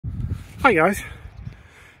Hi guys,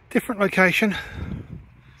 different location,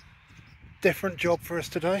 different job for us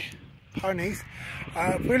today. Ponies.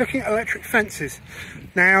 We're looking at electric fences.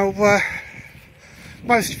 Now,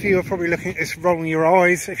 most of you are probably looking at this rolling your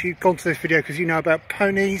eyes. If you've gone to this video because you know about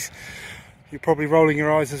ponies, you're probably rolling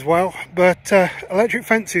your eyes as well. But electric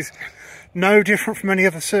fences, no different from any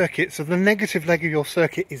other circuit. So the negative leg of your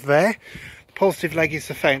circuit is there, the positive leg is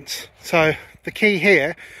the fence. So the key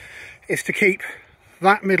here is to keep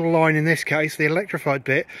that middle line, in this case the electrified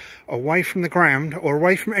bit, away from the ground or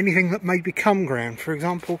away from anything that may become ground. For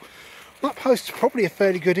example, that post is probably a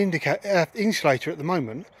fairly good insulator at the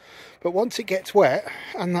moment, but once it gets wet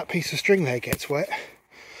and that piece of string there gets wet,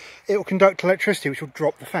 it will conduct electricity which will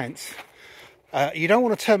drop the fence. You don't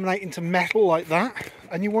want to terminate into metal like that,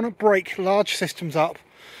 and you want to break large systems up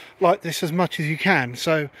like this as much as you can.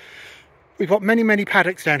 So we've got many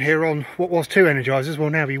paddocks down here on what was 2 energizers, will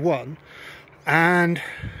now be 1. And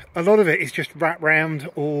a lot of it is just wrapped round,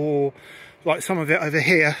 or like some of it over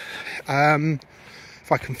here,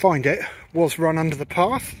 if I can find it, was run under the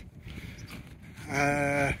path.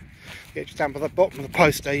 Yeah, just down by the bottom of the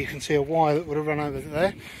post there you can see a wire that would have run over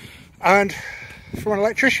there. And from an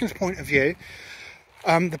electrician's point of view,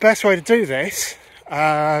 the best way to do this,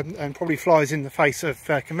 and probably flies in the face of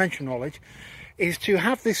conventional knowledge, is to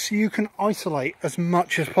have this so you can isolate as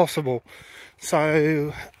much as possible.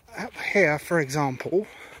 So up here, for example,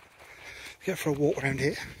 go for a walk around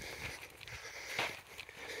here.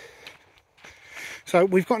 So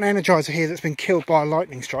we've got an energizer here that's been killed by a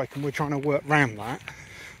lightning strike, and we're trying to work around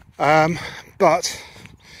that. But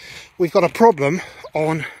we've got a problem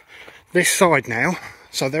on this side now.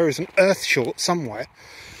 So there is an earth short somewhere.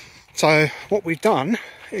 So what we've done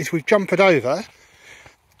is we've jumped over,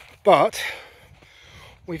 but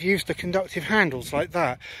we've used the conductive handles like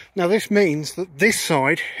that. Now this means that this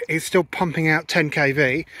side is still pumping out 10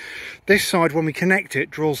 kV. This side, when we connect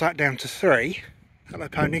it, draws that down to 3. Hello,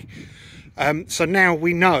 pony. So now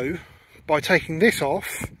we know, by taking this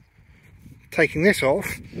off,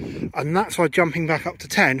 and that side jumping back up to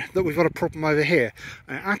 10, that we've got a problem over here.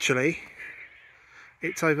 And actually,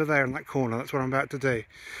 it's over there in that corner. That's what I'm about to do.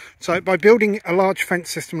 So by building a large fence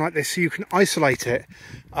system like this so you can isolate it,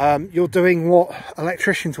 you're doing what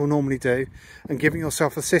electricians will normally do, and giving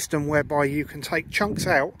yourself a system whereby you can take chunks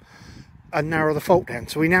out and narrow the fault down.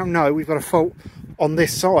 So we now know we've got a fault on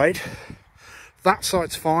this side. That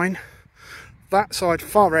side's fine. That side,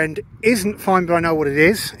 far end, isn't fine, but I know what it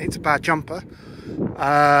is. It's a bad jumper,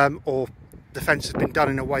 or the fence has been done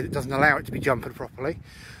in a way that doesn't allow it to be jumpered properly.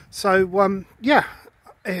 So yeah,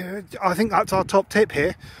 I think that's our top tip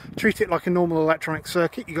here. Treat it like a normal electronic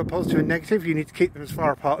circuit. You've got positive and negative. You need to keep them as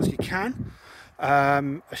far apart as you can.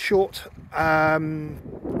 A short on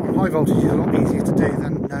high voltage is a lot easier to do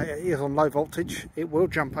than it is on low voltage. It will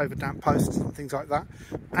jump over damp posts and things like that,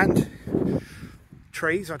 and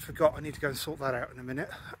trees. I'd forgot, I need to go and sort that out in a minute.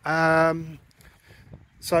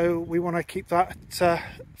 So we want to keep that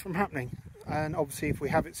from happening, and obviously if we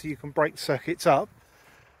have it so you can break circuits up,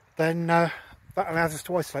 then that allows us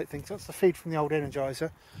to isolate things. That's the feed from the old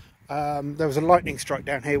energizer. There was a lightning strike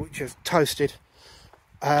down here which has toasted.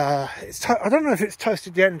 I don't know if it's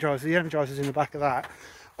toasted the energizer's in the back of that,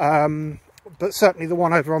 but certainly the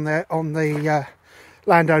one over on the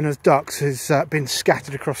landowner's ducts has been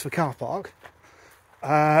scattered across the car park.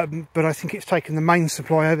 But I think it's taken the main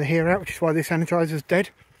supply over here out, which is why this energizer's dead.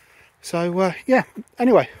 So yeah,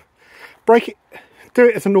 anyway, break it, do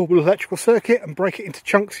it as a normal electrical circuit and break it into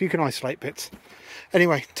chunks so you can isolate bits.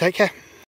 Anyway, take care.